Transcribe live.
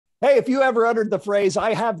Hey, if you ever uttered the phrase,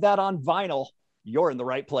 I have that on vinyl, you're in the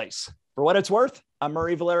right place. For what it's worth, I'm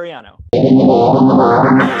Murray Valeriano. Anybody wants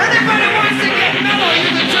to get mellow, you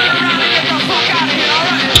can turn around and get the fuck out of here, all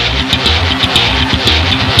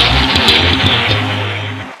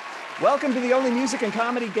right? Welcome to the only music and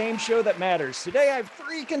comedy game show that matters. Today I have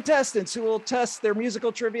 3 contestants who will test their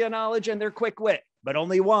musical trivia knowledge and their quick wit, but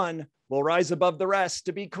only one will rise above the rest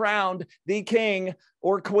to be crowned the king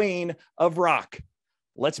or queen of rock.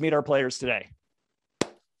 Let's meet our players today.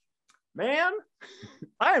 Man,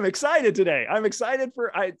 I am excited today. I'm excited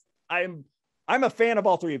for, I'm a fan of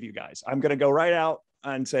all 3 of you guys. I'm going to go right out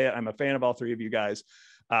and say it. I'm a fan of all 3 of you guys.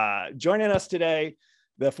 Joining us today,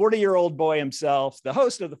 the 40-year-old boy himself, the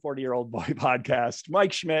host of the 40-year-old boy podcast,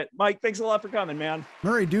 Mike Schmidt. Mike, thanks a lot for coming, man.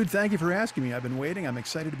 Murray, dude, thank you for asking me. I've been waiting. I'm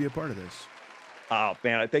excited to be a part of this. Oh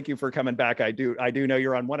man, thank you for coming back. I do know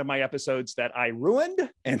you're on one of my episodes that I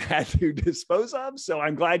ruined and had to dispose of. So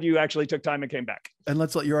I'm glad you actually took time and came back. And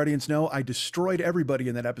let's let your audience know I destroyed everybody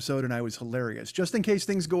in that episode and I was hilarious. Just in case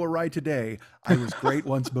things go awry today, I was great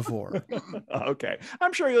once before. Okay.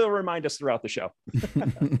 I'm sure you'll remind us throughout the show.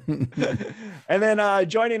 And then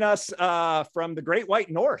joining us from the Great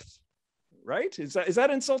White North, right? Is that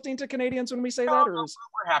insulting to Canadians when we say that? Or is...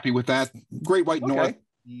 We're happy with that. Great White North.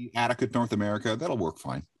 The Attica, North America, that'll work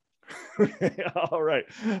fine. All right.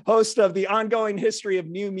 Host of the ongoing history of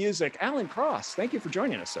new music, Alan Cross. Thank you for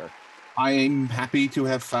joining us, sir. I'm happy to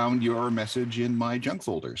have found your message in my junk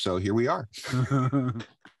folder. So here we are.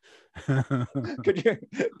 Could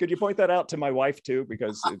you point that out to my wife too?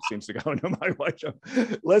 Because it seems to go into my wife.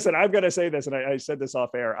 Listen, I'm going to say this, and I said this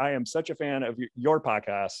off air. I am such a fan of your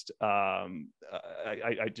podcast.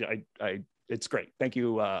 It's great. Thank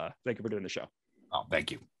you. Thank you for doing the show. Oh,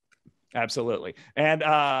 thank you. Absolutely. And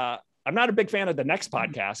I'm not a big fan of the next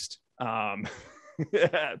podcast.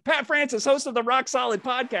 Pat Francis, host of the Rock Solid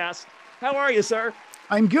podcast. How are you, sir?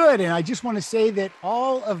 I'm good. And I just want to say that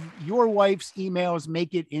all of your wife's emails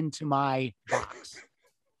make it into my box.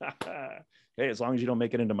 Hey, as long as you don't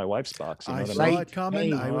make it into my wife's box. You know I saw it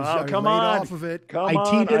coming. I was come laid on. off of it. Come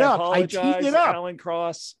I teed it up. I teed it up. Alan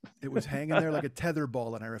Cross. It was hanging there like a tether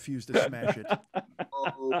ball and I refused to smash it.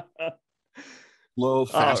 Low,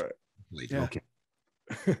 fast. Right. Yeah. Okay.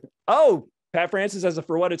 Oh, Pat Francis has a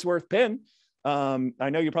For What It's Worth pin. I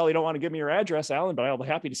know you probably don't want to give me your address, Alan, but I'll be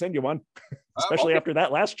happy to send you one, especially after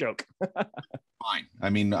that last joke. Fine. I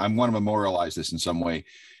mean, I want to memorialize this in some way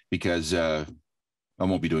because I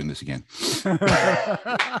won't be doing this again.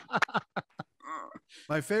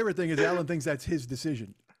 My favorite thing is Alan thinks that's his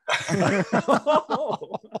decision.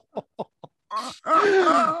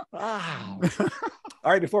 Wow.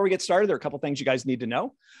 All right, before we get started, there are a couple things you guys need to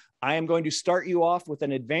know. I am going to start you off with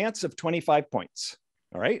an advance of 25 points.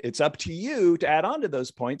 All right, it's up to you to add on to those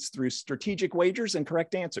points through strategic wagers and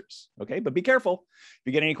correct answers. Okay, but be careful. If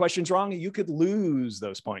you get any questions wrong, you could lose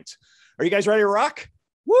those points. Are you guys ready to rock?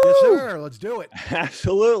 Woo! Yes, sir. Let's do it.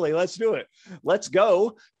 Absolutely. Let's do it. Let's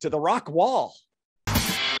go to the rock wall.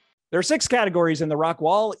 There are 6 categories in the rock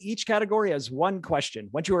wall. Each category has 1 question.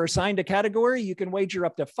 Once you are assigned a category, you can wager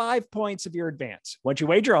up to 5 points of your advance. Once you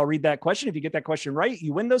wager, I'll read that question. If you get that question right,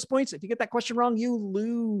 you win those points. If you get that question wrong, you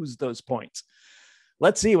lose those points.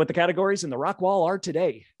 Let's see what the categories in the rock wall are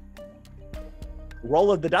today. Roll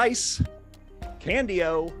of the dice,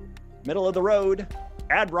 Candio, middle of the road,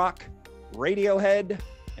 ad rock, Radiohead,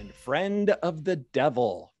 and friend of the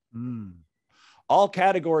devil. All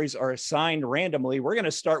categories are assigned randomly. We're going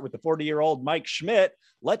to start with the 40-year-old Mike Schmidt.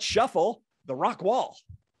 Let's shuffle the rock wall.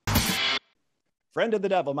 Friend of the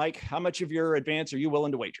devil, Mike, how much of your advance are you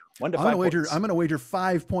willing to wager? 1 to 5 points. I'm going to wager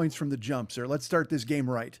 5 points from the jump, sir. Let's start this game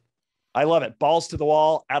right. I love it. Balls to the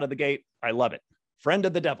wall, out of the gate. I love it. Friend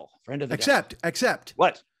of the devil. Friend of the devil. Accept.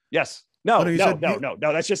 What? Yes. No, no.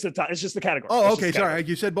 That's just it's just the category. Oh, okay. Sorry.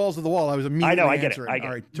 You said balls to the wall. I was immediately I know. I get answering. it. I get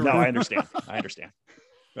All it. right. No, I understand. I understand.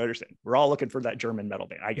 We're all looking for that German metal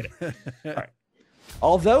band. I get it. All right.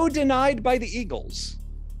 Although denied by the Eagles,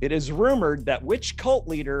 it is rumored that which cult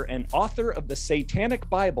leader and author of the Satanic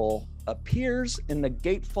Bible appears in the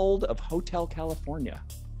gatefold of Hotel California?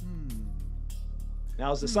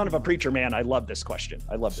 Now, as the son of a preacher man, I love this question.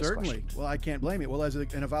 I love this question. Well, I can't blame you. Well, as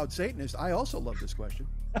an avowed Satanist, I also love this question.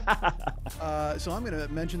 So I'm going to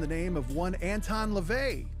mention the name of one Anton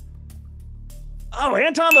LaVey. Oh,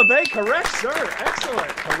 Anton LaVey, correct, sir. Excellent.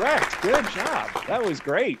 Correct. Good job. That was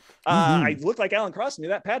great. I looked like Alan Cross knew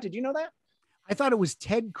that. Pat, did you know that? I thought it was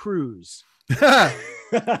Ted Cruz. All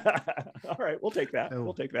right, we'll take that.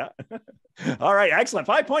 We'll take that. All right, excellent.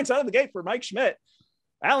 5 points out of the gate for Mike Schmidt.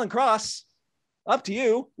 Alan Cross, up to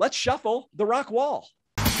you. Let's shuffle the rock wall.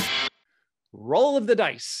 Roll of the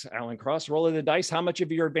dice. Alan Cross, roll of the dice. How much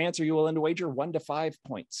of your advance are you willing to wager? 1 to 5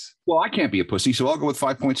 points. Well, I can't be a pussy, so I'll go with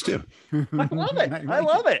 5 points too. I love it. I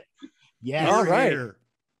love it. Yeah. All right. Here.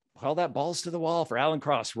 Well, that balls to the wall for Alan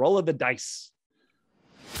Cross. Roll of the dice.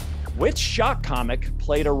 Which shock comic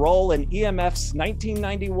played a role in EMF's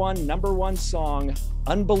 1991 #1 song,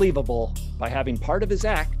 Unbelievable, by having part of his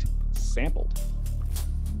act sampled?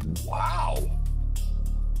 Wow.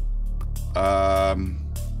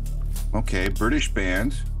 Okay, British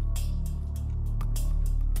band.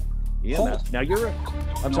 EMF. Now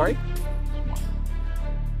I'm sorry?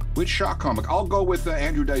 Which shock comic? I'll go with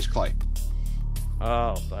Andrew Dice Clay.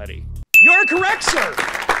 Oh, buddy. You're correct, sir.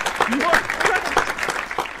 You are correct.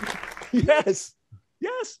 Yes.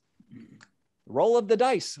 Yes. Roll of the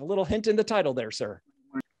dice. A little hint in the title there, sir.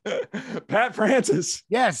 Pat Francis.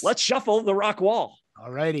 Yes. Let's shuffle the rock wall.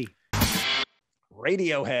 All righty.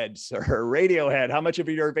 Radiohead, sir. Radiohead. How much of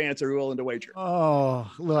your advance are you willing to wager?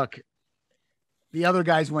 Oh, look. The other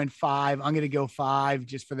guys went 5. I'm going to go 5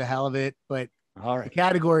 just for the hell of it. But All the right.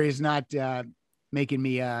 category is not making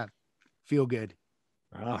me feel good.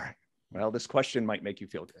 All right. Well, this question might make you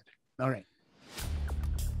feel good. All right.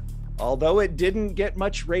 Although it didn't get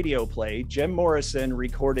much radio play, Jim Morrison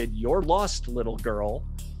recorded Your Lost Little Girl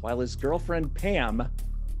while his girlfriend Pam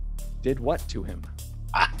did what to him?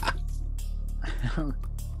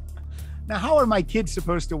 Now, how are my kids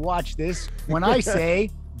supposed to watch this when I say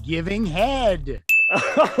giving head?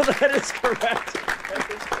 Oh, that is correct. That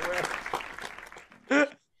is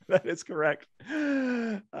correct. That is correct.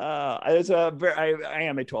 It's I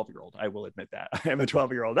am a 12-year-old. I will admit that. I am a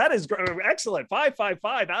 12-year-old. That is excellent.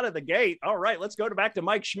 555 out of the gate. All right, let's go back to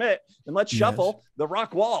Mike Schmidt and let's shuffle the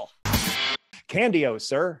rock wall. Candio,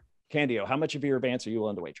 sir. Candio, how much of your advance are you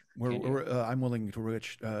willing to wager? I'm willing to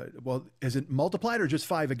reach. Well, is it multiplied or just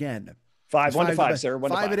 5 again? 5, 1 to 5, sir.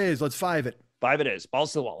 1 to 5. It is. Let's 5 it. 5 it is.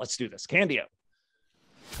 Balls to the wall. Let's do this. Candio.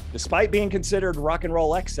 Despite being considered rock and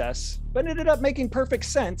roll excess, but ended up making perfect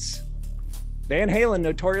sense, Van Halen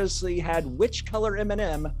notoriously had which color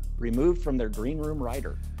M&M removed from their green room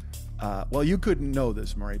rider? Well, you couldn't know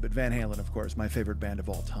this, Murray, but Van Halen, of course, my favorite band of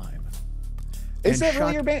all time. Is that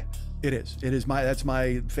really your band? It is. That's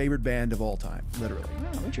my favorite band of all time, literally.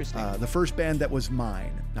 Oh, interesting. The first band that was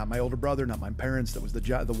mine, not my older brother, not my parents. That was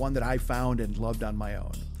the one that I found and loved on my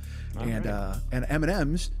own. And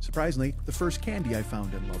M&M's, surprisingly, the first candy I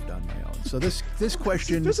found and loved on my own. So this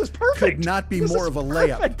question This is perfect. could not be more of a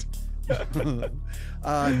layup.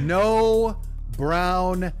 No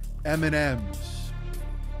brown M&M's.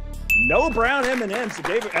 No brown M&Ms. So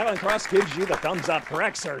David Alan Cross gives you the thumbs up.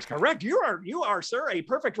 Correct, sir. Correct. You are, sir, a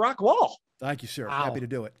perfect rock wall. Thank you, sir. Wow. Happy to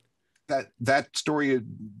do it. That story.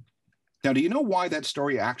 Now, do you know why that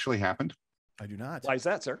story actually happened? I do not. Why is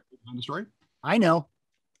that, sir? On the story? I know.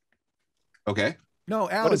 Okay. No,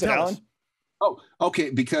 Alan, What is it, tell Alan? us. Oh, okay.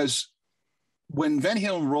 Because when Van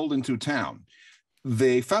Halen rolled into town,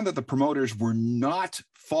 they found that the promoters were not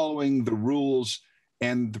following the rules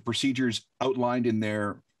and the procedures outlined in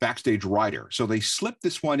their backstage rider. So they slipped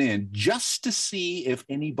this one in just to see if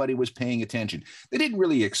anybody was paying attention. They didn't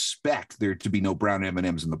really expect there to be no brown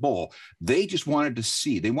M&Ms in the bowl. They just wanted to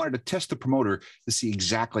see. They wanted to test the promoter to see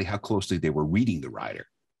exactly how closely they were reading the rider.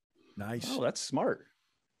 Nice. Oh, that's smart.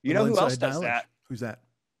 You know who else does that? Who's that?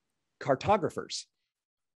 Cartographers.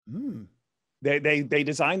 Mm. They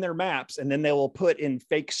design their maps and then they will put in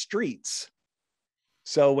fake streets.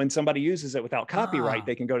 So when somebody uses it without copyright,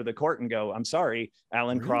 they can go to the court and go, I'm sorry,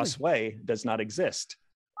 Alan Cross Way does not exist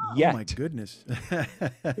yet. Oh my goodness. All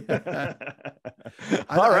I thought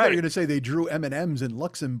you right. were going to say they drew M&Ms in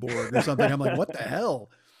Luxembourg or something. I'm like, what the hell?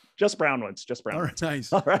 Just brown ones. Just brown All ones. right,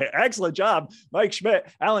 nice. All right. Excellent job, Mike Schmidt,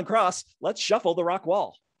 Alan Cross. Let's shuffle the rock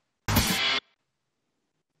wall.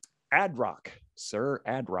 Ad rock, sir.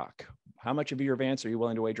 Ad rock. How much of your advance are you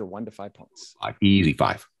willing to wager 1 to 5 points? Easy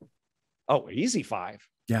 5. Oh, easy 5.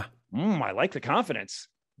 Yeah. I like the confidence.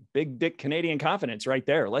 Big dick Canadian confidence right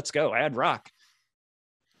there. Let's go. Ad rock.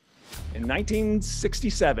 In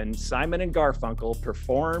 1967, Simon and Garfunkel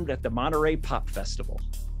performed at the Monterey Pop Festival.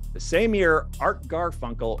 The same year, Art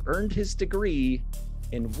Garfunkel earned his degree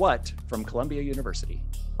in what from Columbia University?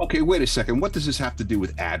 Okay, wait a second. What does this have to do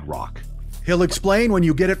with ad rock? He'll explain when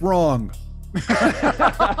you get it wrong.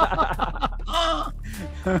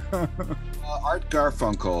 Art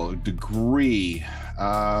Garfunkel, degree.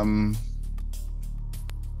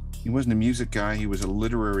 He wasn't a music guy. He was a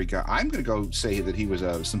literary guy. I'm going to go say that he was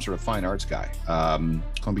some sort of fine arts guy.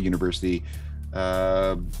 Columbia University,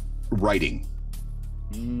 writing.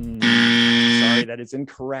 Sorry, that is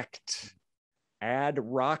incorrect. Ad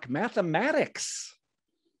rock mathematics.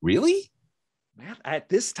 Really? Matt, at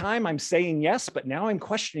this time, I'm saying yes, but now I'm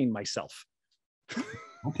questioning myself.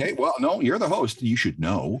 Okay, well, no, you're the host. You should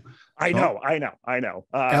know. I know.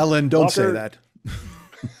 Ellen, don't say that.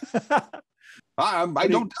 I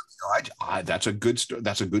don't. That's a good.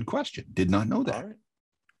 That's a good question. Did not know that.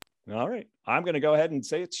 All right. I'm going to go ahead and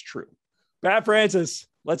say it's true. Pat Francis,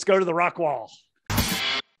 let's go to the rock wall.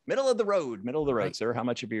 Middle of the road, right. Sir. How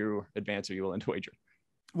much of your advance are you willing to wager?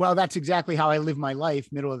 Well, that's exactly how I live my life,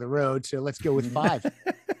 middle of the road. So let's go with 5.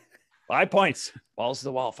 5 points. Balls to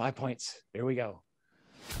the wall. 5 points. Here we go.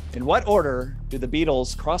 In what order do the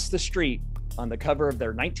Beatles cross the street on the cover of their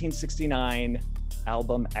 1969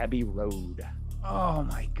 album Abbey Road? Oh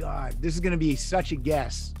my God. This is going to be such a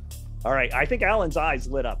guess. All right. I think Alan's eyes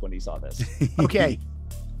lit up when he saw this. Okay.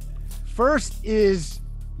 First is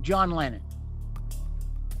John Lennon.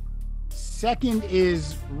 Second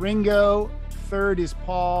is Ringo. Third is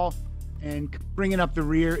Paul. And bringing up the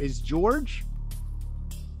rear is George.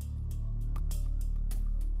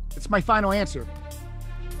 It's my final answer.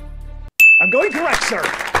 I'm going correct, sir.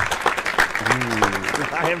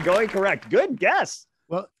 I am going correct. Good guess.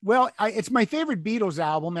 Well, it's my favorite Beatles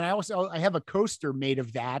album, and I have a coaster made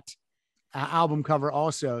of that album cover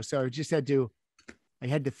also. So I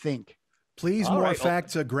had to think. Please, more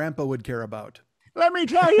facts a grandpa would care about. Let me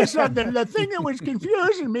tell you something. The thing that was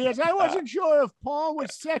confusing me is I wasn't sure if Paul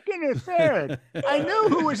was second or third. I knew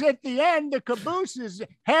who was at the end. The caboose is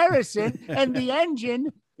Harrison, and the engine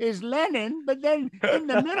is Lennon. But then in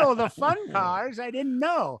the middle of the fun cars, I didn't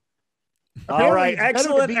know. All right.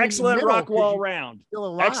 Excellent rock wall round.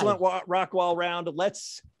 Excellent rock wall round.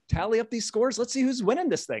 Let's tally up these scores. Let's see who's winning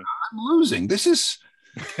this thing. I'm losing. This is,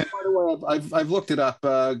 by the way, I've looked it up.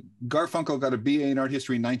 Garfunkel got a BA in art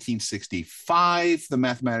history in 1965. The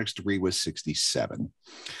mathematics degree was 67.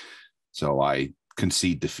 So I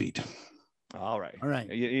concede defeat. All right.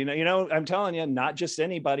 You know, I'm telling you, not just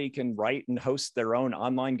anybody can write and host their own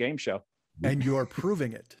online game show. And you're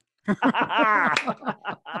proving it. All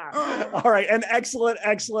right. An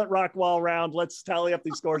excellent rock wall round. Let's tally up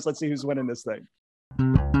these scores. Let's see who's winning this thing.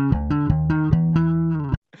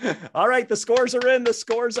 All right. The scores are in.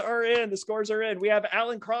 We have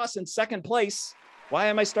Alan Cross in second place. Why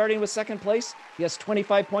am I starting with second place? He has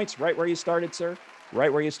 25 points, right where you started, sir.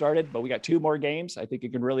 Right where you started. But we got 2 more games. I think you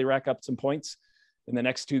can really rack up some points in the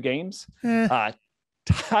next 2 games.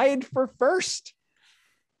 Tied for first.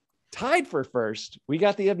 We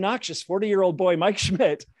got the obnoxious 40-year-old boy, Mike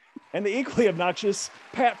Schmidt, and the equally obnoxious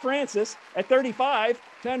Pat Francis at 35,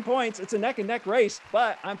 10 points. It's a neck and neck race,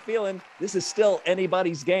 but I'm feeling this is still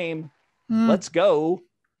anybody's game. Let's go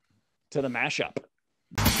to the mashup.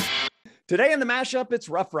 Today in the mashup, it's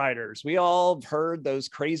Rough Ryders. We all have heard those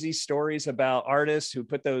crazy stories about artists who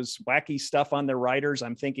put those wacky stuff on their riders.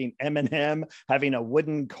 I'm thinking Eminem having a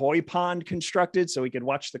wooden koi pond constructed so he could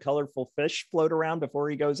watch the colorful fish float around before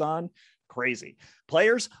he goes on. Crazy.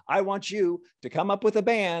 Players, I want you to come up with a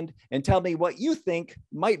band and tell me what you think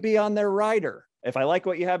might be on their rider. If I like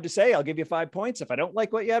what you have to say, I'll give you 5 points. If I don't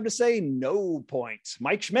like what you have to say, no points.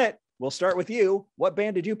 Mike Schmidt, we'll start with you. What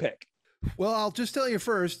band did you pick? Well, I'll just tell you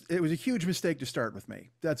first, it was a huge mistake to start with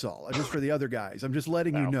me. That's all. Just for the other guys. I'm just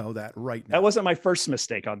letting you know that right now. That wasn't my first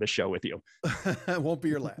mistake on the show with you. It won't be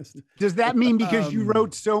your last. Does that mean because you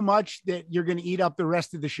wrote so much that you're going to eat up the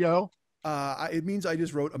rest of the show? It means I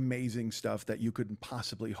just wrote amazing stuff that you couldn't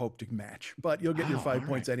possibly hope to match, but you'll get your 5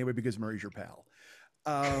 points anyway because Murray's your pal.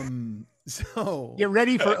 So get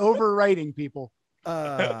ready for overwriting, people.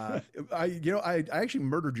 I actually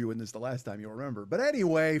murdered you in this the last time, you'll remember. But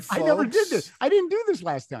anyway, folks, I never did this. I didn't do this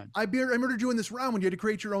last time. I murdered you in this round when you had to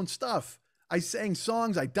create your own stuff. I sang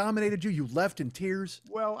songs. I dominated you. You left in tears.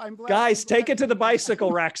 Well, I'm glad. Guys, take it to the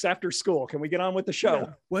bicycle racks after school. Can we get on with the show?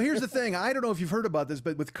 Yeah. Well, here's the thing. I don't know if you've heard about this,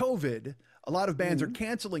 but with COVID, a lot of bands are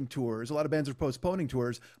canceling tours. A lot of bands are postponing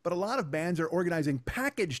tours, but a lot of bands are organizing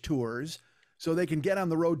package tours so they can get on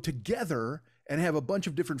the road together and have a bunch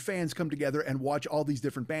of different fans come together and watch all these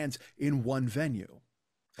different bands in one venue.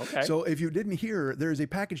 Okay. So if you didn't hear, there is a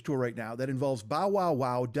package tour right now that involves Bow Wow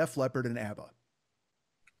Wow, Def Leppard, and ABBA.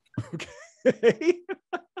 Okay.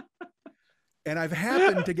 And I've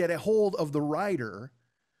happened to get a hold of the rider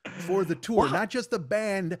for the tour, not just the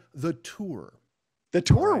band, the tour. The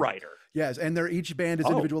tour rider. Yes, and each band is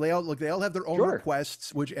individual. They all have their own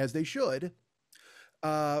requests, which as they should.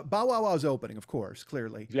 Bow Wow Wow is opening, of course,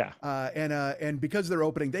 clearly. Yeah. And because they're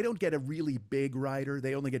opening, they don't get a really big rider.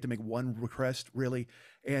 They only get to make one request, really.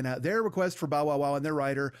 And their request for Bow Wow Wow and their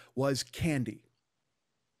rider was candy.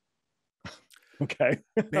 Okay.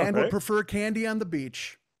 Band would prefer candy on the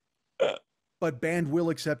beach, but band will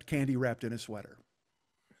accept candy wrapped in a sweater.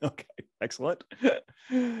 Okay. Excellent.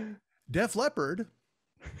 Def Leppard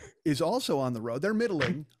is also on the road. They're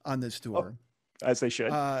middling on this tour. As they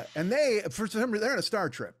should. And they, for some reason, they're on a star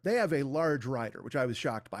trip. They have a large rider, which I was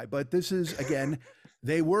shocked by. But this is, again,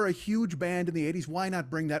 they were a huge band in the 80s. Why not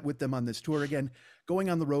bring that with them on this tour? Again, going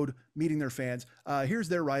on the road, meeting their fans. Here's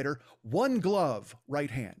their rider. 1 glove, right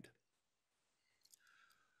hand.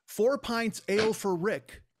 4 pints ale for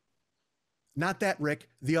Rick. Not that Rick,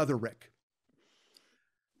 the other Rick.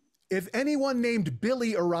 If anyone named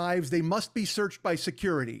Billy arrives, they must be searched by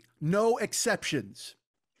security. No exceptions.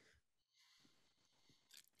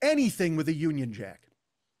 Anything with a Union Jack.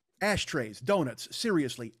 Ashtrays, donuts,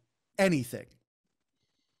 seriously, anything.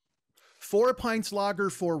 4 pints lager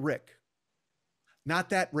for Rick. Not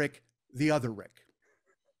that Rick, the other Rick.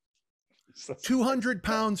 200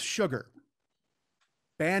 pounds sugar.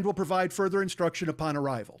 Band will provide further instruction upon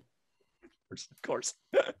arrival. Of course.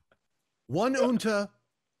 1 Unta,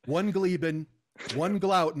 1 Gleben, 1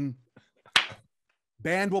 Glauten.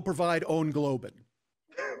 Band will provide own Globen.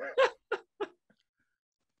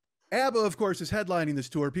 ABBA, of course, is headlining this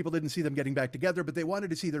tour. People didn't see them getting back together, but they wanted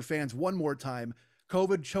to see their fans one more time.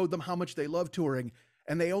 COVID showed them how much they love touring,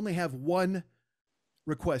 and they only have one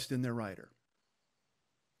request in their rider.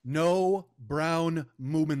 No brown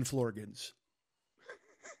Moominflorgans.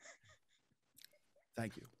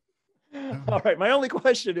 Thank you. All right. My only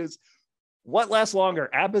question is, what lasts longer,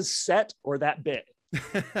 ABBA's set or that bit?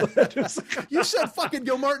 You said fucking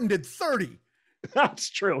Gil Martin did 30. That's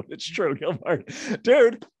true. It's true, Gilbert.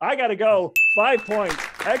 Dude, I got to go. 5 points.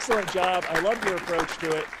 Excellent job. I love your approach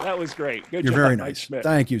to it. That was great. Good You're job, very Mike nice. Schmidt.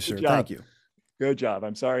 Thank you, sir. Thank you. Good job.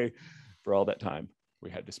 I'm sorry for all that time we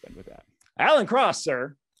had to spend with that. Alan Cross,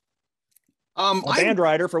 sir. A band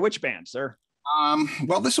rider for which band, sir?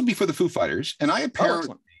 Well, this will be for the Foo Fighters. And I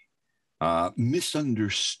apparently excellent.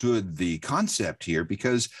 Misunderstood the concept here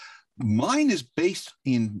because mine is based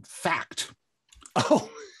in fact. Oh.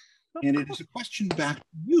 And it is a question back to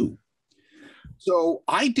you. So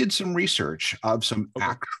I did some research of some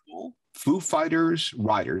actual Foo Fighters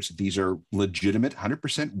riders. These are legitimate,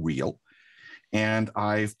 100% real. And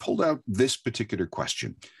I've pulled out this particular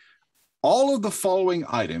question. All of the following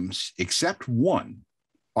items, except one,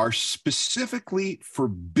 are specifically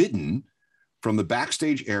forbidden from the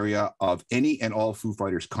backstage area of any and all Foo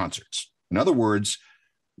Fighters concerts. In other words,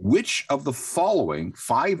 which of the following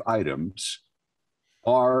 5 items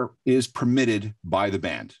is permitted by the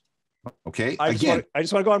band? Okay. I just want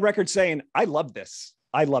to go on record saying I love this.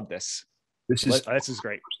 I love this. This is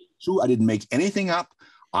great. True. I didn't make anything up.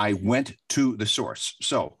 I went to the source.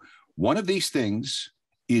 So one of these things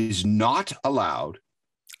is not allowed.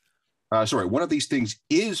 One of these things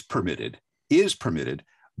is permitted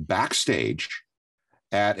backstage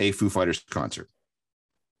at a Foo Fighters concert.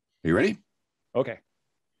 Are you ready? Okay.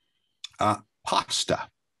 Pasta.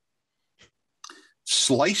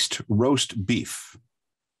 Sliced roast beef,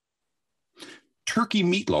 turkey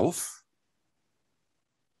meatloaf,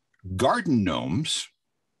 garden gnomes,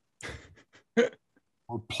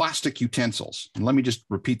 or plastic utensils. And let me just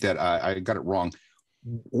repeat that. I got it wrong.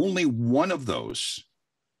 Only one of those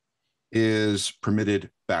is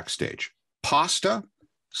permitted backstage. Pasta,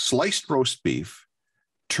 sliced roast beef,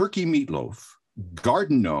 turkey meatloaf,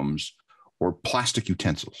 garden gnomes, or plastic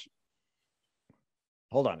utensils.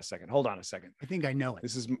 Hold on a second. I think I know it.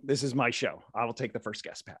 This is my show. I will take the first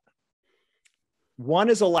guess, Pat. One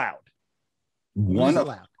is allowed. One is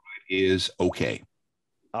allowed. Is okay.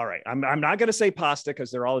 All right. I'm not going to say pasta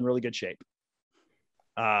because they're all in really good shape.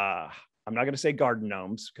 I'm not going to say garden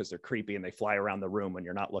gnomes because they're creepy and they fly around the room when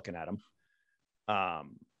you're not looking at them.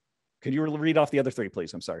 Could you read off the other 3,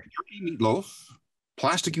 please? I'm sorry. Turkey meatloaf,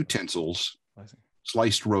 plastic utensils,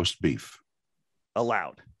 sliced roast beef.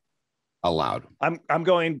 Allowed. I'm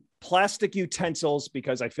going plastic utensils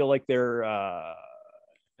because I feel like they're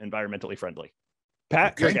environmentally friendly.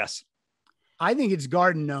 Pat, your guess. I think it's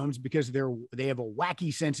garden gnomes because they have a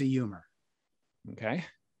wacky sense of humor. Okay.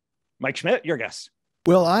 Mike Schmidt, your guess.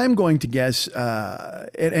 Well, I'm going to guess,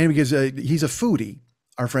 and because he's a foodie,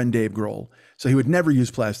 our friend Dave Grohl, so he would never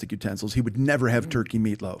use plastic utensils. He would never have turkey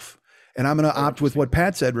meatloaf. And I'm going to opt with what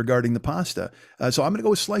Pat said regarding the pasta. So I'm going to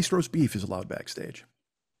go with sliced roast beef is allowed backstage.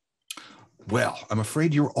 Well, I'm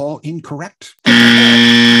afraid you're all incorrect.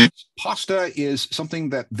 Pasta is something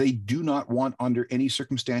that they do not want under any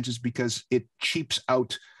circumstances because it cheaps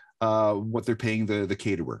out what they're paying the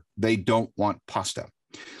caterer. They don't want pasta.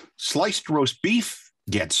 Sliced roast beef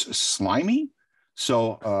gets slimy.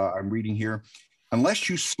 So I'm reading here, unless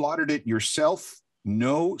you slaughtered it yourself,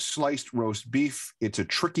 no sliced roast beef. It's a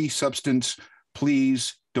tricky substance.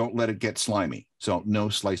 Please don't let it get slimy. So no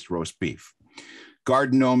sliced roast beef.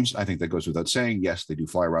 Garden gnomes, I think that goes without saying. Yes, they do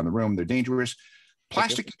fly around the room. They're dangerous.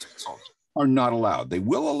 Plastic utensils are not allowed. They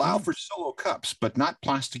will allow for solo cups, but not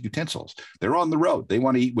plastic utensils. They're on the road. They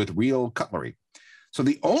want to eat with real cutlery. So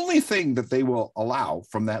the only thing that they will allow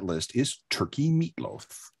from that list is turkey meatloaf.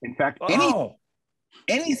 In fact,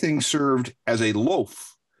 anything served as a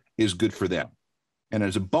loaf is good for them. And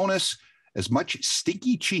as a bonus, as much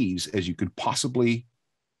stinky cheese as you could possibly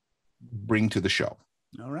bring to the show.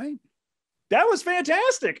 All right. That was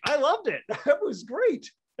fantastic. I loved it. That was great.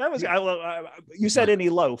 That was, you said any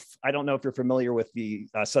loaf. I don't know if you're familiar with the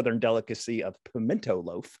Southern delicacy of pimento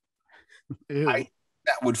loaf.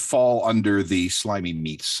 That would fall under the slimy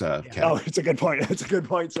meats category. Oh, it's a good point. It's a good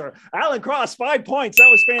point, sir. Alan Cross, 5 points. That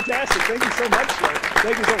was fantastic. Thank you so much, sir.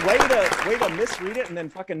 Thank you. So way to misread it and then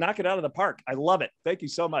fucking knock it out of the park. I love it. Thank you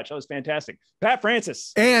so much. That was fantastic. Pat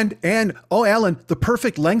Francis. And oh, Alan, the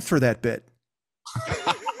perfect length for that bit.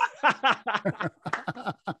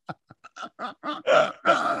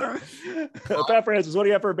 Pat Francis, what do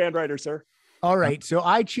you have for a band writer, sir? All right. So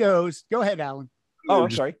I chose, go ahead, Alan. Oh, I'm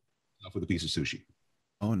sorry. With a piece of sushi.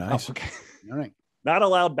 Oh, nice. Oh, okay. All right. Not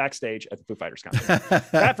allowed backstage at the Foo Fighters concert.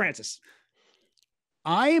 Pat Francis.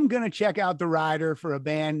 I am going to check out the rider for a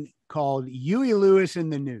band called Huey Lewis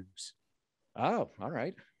and the News. Oh, all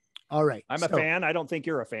right. All right. I'm a fan. I don't think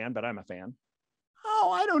you're a fan, but I'm a fan.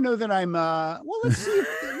 Oh, I don't know that I'm, well, let's see.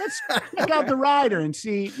 Let's check out the rider and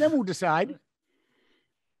see. Then we'll decide.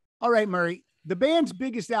 All right, Murray. The band's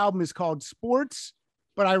biggest album is called Sports,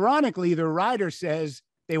 but ironically, the rider says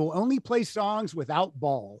they will only play songs without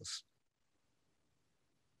balls.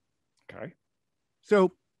 Okay.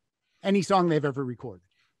 So any song they've ever recorded.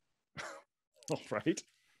 All right.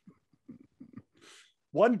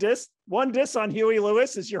 One diss on Huey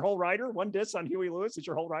Lewis is your whole rider. One diss on Huey Lewis is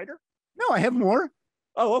your whole rider. No, I have more.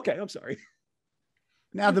 Oh, okay. I'm sorry.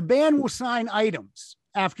 Now the band will sign items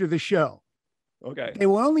after the show. Okay. They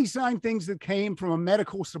will only sign things that came from a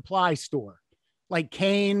medical supply store, like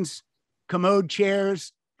canes, commode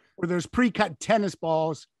chairs, or those pre-cut tennis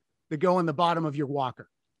balls that go in the bottom of your walker.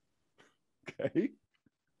 Okay.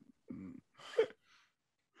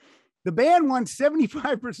 The band wants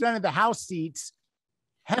 75% of the house seats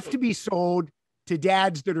have to be sold to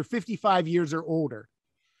dads that are 55 years or older,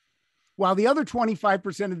 while the other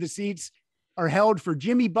 25% of the seats are held for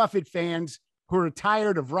Jimmy Buffett fans who are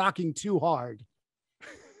tired of rocking too hard.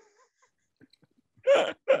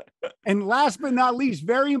 And last but not least,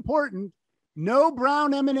 very important, no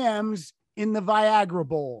brown M&Ms in the Viagra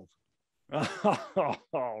bowl.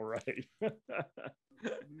 All right.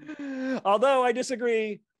 Although I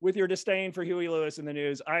disagree with your disdain for Huey Lewis in the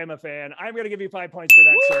News, I am a fan. I'm going to give you 5 points for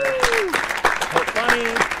that, sir.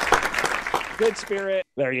 Funny, good spirit.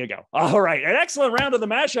 There you go. All right. An excellent round of the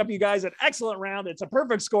mashup, you guys. An excellent round. It's a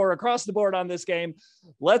perfect score across the board on this game.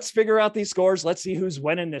 Let's figure out these scores. Let's see who's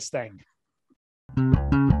winning this thing.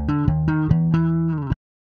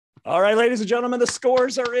 All right, ladies and gentlemen, the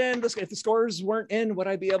scores are in. If the scores weren't in, would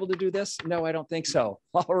I be able to do this? No, I don't think so.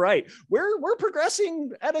 All right, we're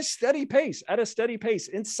progressing at a steady pace.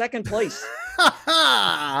 In second place.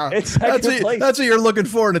 It's place. That's what you're looking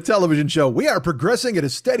for in a television show. We are progressing at a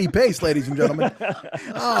steady pace, ladies and gentlemen.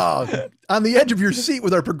 Oh, on the edge of your seat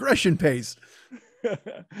with our progression pace.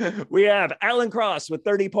 We have Alan Cross with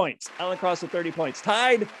 30 points.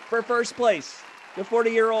 Tied for first place, the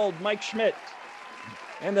 40-year-old Mike Schmidt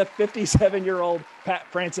and the 57-year-old Pat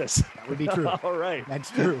Francis. That would be true. All right.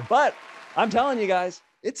 That's true. But I'm telling you guys,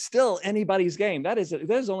 it's still anybody's game.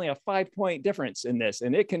 There's only a 5-point difference in this.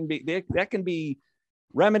 And that can be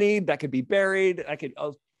remedied. That could be buried.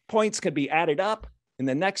 Points could be added up in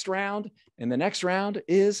the next round. And the next round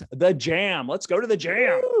is the jam. Let's go to the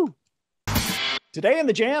jam. Woo! Today in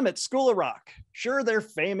the jam at School of Rock. Sure, they're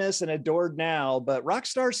famous and adored now, but rock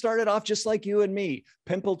stars started off just like you and me.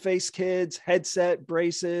 Pimpled face kids, headset,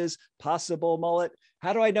 braces, possible mullet.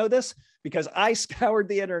 How do I know this? Because I scoured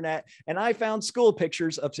the internet and I found school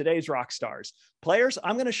pictures of today's rock stars. Players,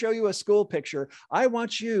 I'm going to show you a school picture. I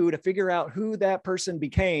want you to figure out who that person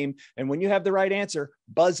became. And when you have the right answer,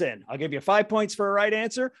 buzz in. I'll give you 5 points for a right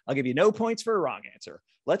answer. I'll give you no points for a wrong answer.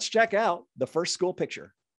 Let's check out the first school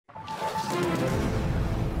picture.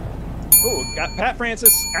 Oh, got Pat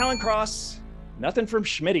Francis, Alan Cross, nothing from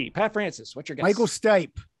Schmidt. Pat Francis, what's your guess? Michael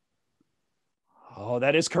Stipe. Oh,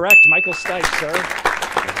 that is correct. Michael Stipe, sir.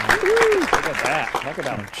 Look at that. Talk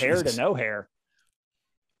about hair to no hair.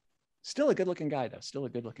 Still a good looking guy, though. Still a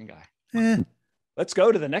good looking guy. Let's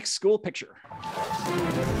go to the next school picture.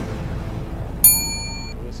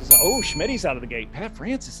 Schmidt's out of the gate. Pat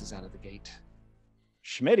Francis is out of the gate.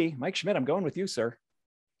 Mike Schmidt, I'm going with you, sir.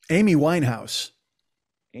 Amy Winehouse.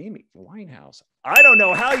 Amy Winehouse. I don't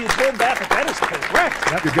know how you pulled that, but that is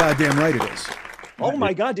correct. You're goddamn right it is. Oh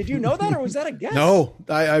my God. Did you know that, or was that a guess? No,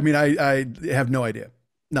 I mean, I have no idea.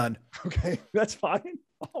 None. Okay, that's fine.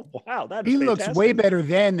 Oh, wow. That He is looks fantastic. way better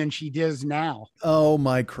then than she does now. Oh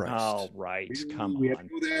my Christ. Oh, right. Come We had on. to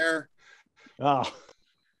go there. Oh,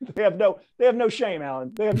 they have no shame,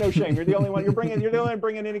 Alan. They have no shame. You're the only one. You're the only one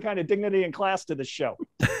bringing any kind of dignity and class to the show.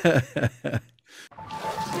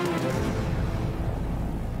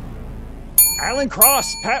 Alan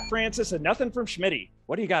Cross, Pat Francis, and nothing from Schmidt.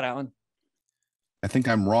 What do you got, Alan? I think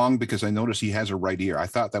I'm wrong because I noticed he has a right ear. I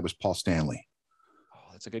thought that was Paul Stanley. Oh,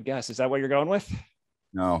 that's a good guess. Is that what you're going with?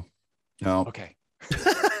 No. Okay.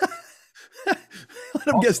 Let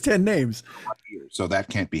him guess 10 names. So that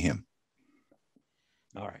can't be him.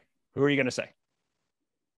 All right. Who are you going to say?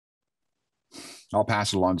 I'll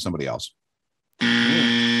pass it along to somebody else.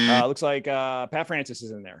 Looks like Pat Francis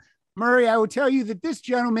is in there. Murray, I will tell you that this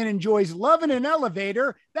gentleman enjoys love in an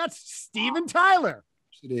elevator. That's Steven Tyler.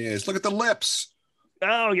 It is. Look at the lips.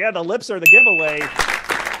 Oh, yeah. The lips are the giveaway.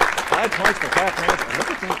 5 points for Pat Francis.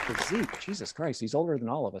 Look at that physique. Jesus Christ. He's older than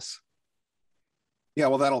all of us. Yeah,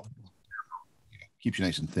 well, that'll keep you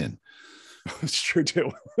nice and thin. It's true,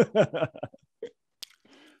 too.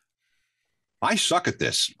 I suck at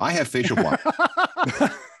this. I have facial blocks.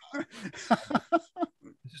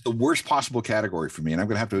 This is the worst possible category for me, and I'm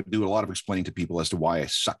going to have to do a lot of explaining to people as to why I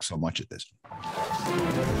suck so much at this.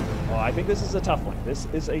 Oh, I think this is a tough one. This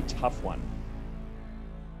is a tough one.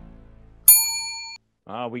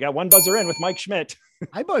 We got one buzzer in with Mike Schmidt.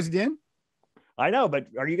 I buzzed in. I know, but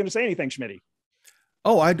are you going to say anything, Schmidt?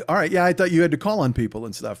 Oh, all right. Yeah, I thought you had to call on people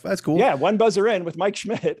and stuff. That's cool. Yeah, one buzzer in with Mike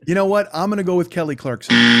Schmidt. You know what? I'm going to go with Kelly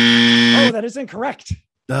Clarkson. Oh, that is incorrect.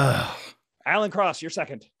 Ugh. Alan Cross, you're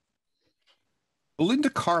second. Belinda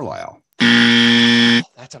Carlisle.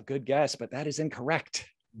 That's a good guess, but that is incorrect.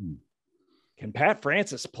 Can Pat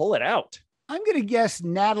Francis pull it out? I'm going to guess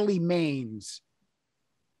Natalie Maines.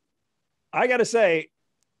 I got to say,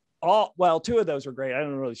 two of those were great. I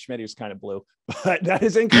don't know, really, Schmidt was kind of blue, but that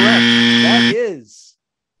is incorrect. That is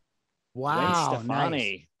Wow. Gwen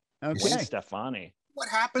Stefani. Nice. Gwen Okay. Stefani. What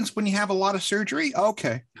happens when you have a lot of surgery?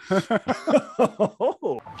 Okay.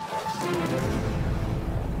 Oh.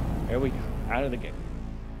 There we go. Out of the game.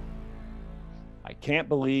 I can't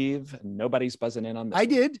believe nobody's buzzing in on this. I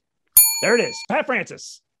did. There it is. Pat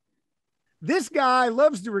Francis. This guy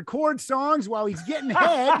loves to record songs while he's getting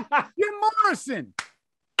head. Jim Morrison.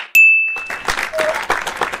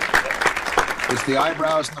 It's the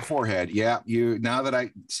eyebrows and the forehead. Yeah, now that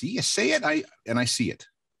I see you say it, I see it.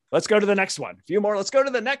 Let's go to the next one. A few more. Let's go to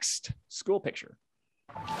the next school picture.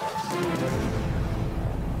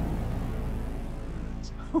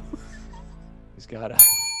 He's got a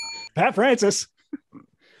Pat Francis.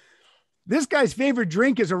 This guy's favorite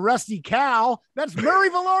drink is a rusty cow. That's Murray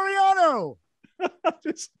Valoriano. That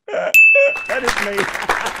is me.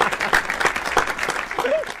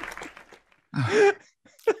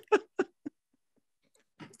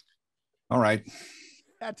 All right.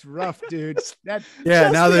 That's rough, dude. That Yeah,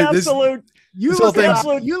 Just now the that this absolute. you This whole look,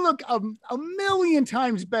 thing- you look a million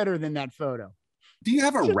times better than that photo. Do you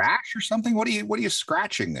have a rash or something? What are you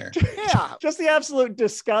scratching there? Yeah. Just the absolute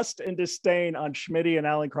disgust and disdain on Schmidt and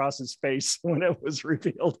Alan Cross's face when it was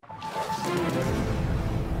revealed.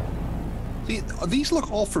 See, these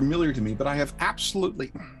look all familiar to me, but I have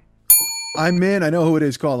absolutely. I'm in. I know who it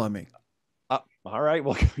is. Call on me. All right.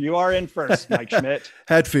 Well, you are in first, Mike Schmidt.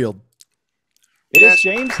 Hatfield. It Yes. is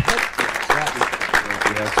James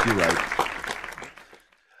Hetfield. Yes, you're right.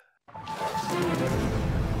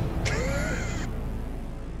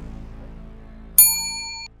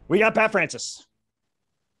 We got Pat Francis.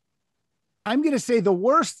 I'm going to say the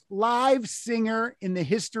worst live singer in the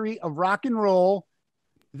history of rock and roll.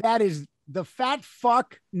 That is the fat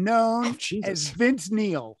fuck known Oh, Jesus. as Vince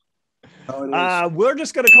Neil. Oh, it is. We're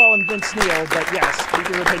just going to call him Vince Neil, but yes, keep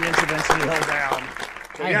your opinions of Vince Neil down.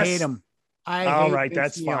 So I yes. hate him. All hate right, Vince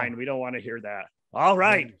that's Neil. fine. We don't want to hear that. All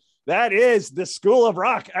right. That is the School of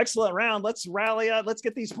Rock. Excellent round. Let's rally up. Let's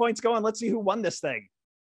get these points going. Let's see who won this thing.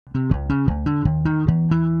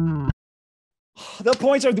 The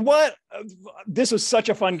points are what? This was such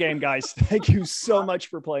a fun game, guys. Thank you so much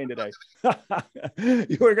for playing today.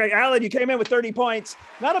 You were great. Alan, you came in with 30 points.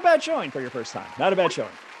 Not a bad showing for your first time. Not a bad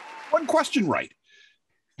showing. One question right.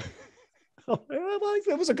 Well,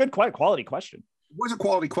 it was a good, quite quality question. It was a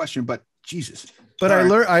quality question, but Jesus. But All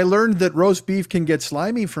right. I learned that roast beef can get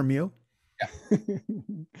slimy from you.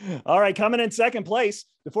 All right, coming in second place,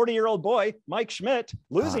 the 40-year-old boy, Mike Schmidt,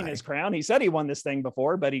 losing his crown. He said he won this thing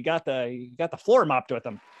before, but he got the floor mopped with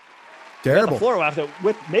him. Got Terrible. the floor mopped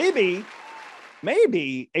with maybe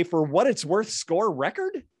maybe a for what it's worth score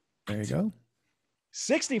record. There you go.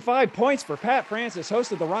 65 points for Pat Francis,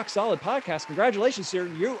 host of the Rock Solid podcast. Congratulations, sir.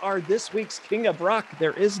 You are this week's King of Rock.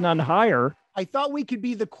 There is none higher. I thought we could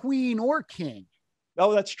be the queen or king.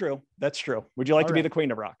 Oh, that's true. That's true. Would you like to be right. the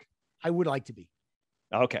Queen of Rock? I would like to be.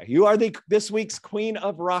 Okay. You are this week's Queen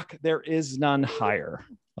of Rock. There is none higher.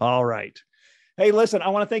 All right. Hey, listen, I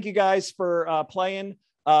want to thank you guys for playing.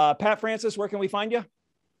 Pat Francis, where can we find you?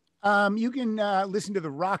 You can listen to the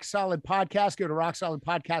Rock Solid podcast. Go to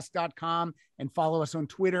rocksolidpodcast.com and follow us on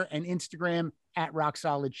Twitter and Instagram at Rock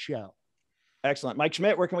Solid Show. Excellent. Mike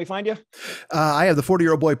Schmidt, where can we find you? I have the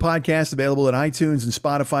 40-Year-Old Boy podcast available at iTunes and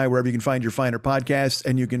Spotify, wherever you can find your finer podcasts.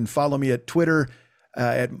 And you can follow me at Twitter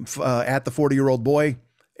at the 40-Year-Old Boy.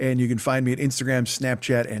 And you can find me at Instagram,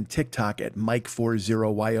 Snapchat, and TikTok at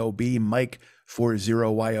Mike40YOB,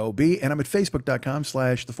 Mike40YOB. And I'm at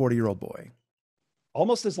Facebook.com/the 40-Year-Old Boy.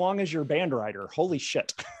 Almost as long as your band rider. Holy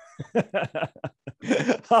shit.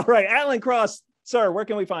 All right. Alan Cross, sir, where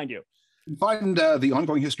can we find you? You can find the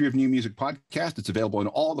Ongoing History of New Music podcast. It's available on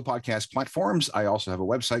all the podcast platforms. I also have a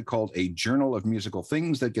website called A Journal of Musical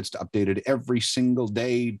Things that gets updated every single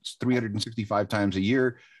day, 365 times a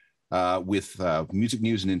year, with music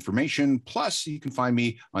news and information. Plus, you can find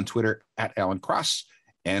me on Twitter at Alan Cross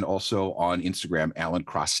and also on Instagram, Alan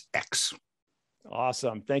Cross X.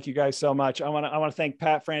 Awesome. Thank you guys so much. I want to thank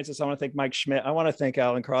Pat Francis. I want to thank Mike Schmidt. I want to thank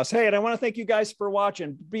Alan Cross. Hey, and I want to thank you guys for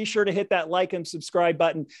watching. Be sure to hit that like and subscribe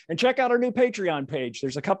button and check out our new Patreon page.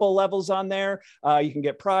 There's a couple of levels on there. You can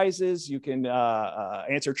get prizes. You can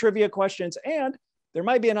answer trivia questions, and there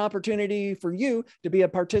might be an opportunity for you to be a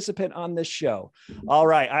participant on this show. All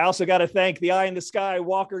right. I also got to thank the eye in the sky,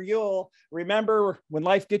 Walker Yule. Remember, when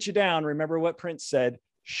life gets you down, remember what Prince said,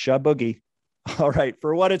 shaboogie. All right.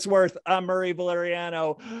 For what it's worth, I'm Murray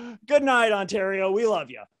Valeriano. Good night, Ontario. We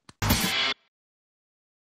love you.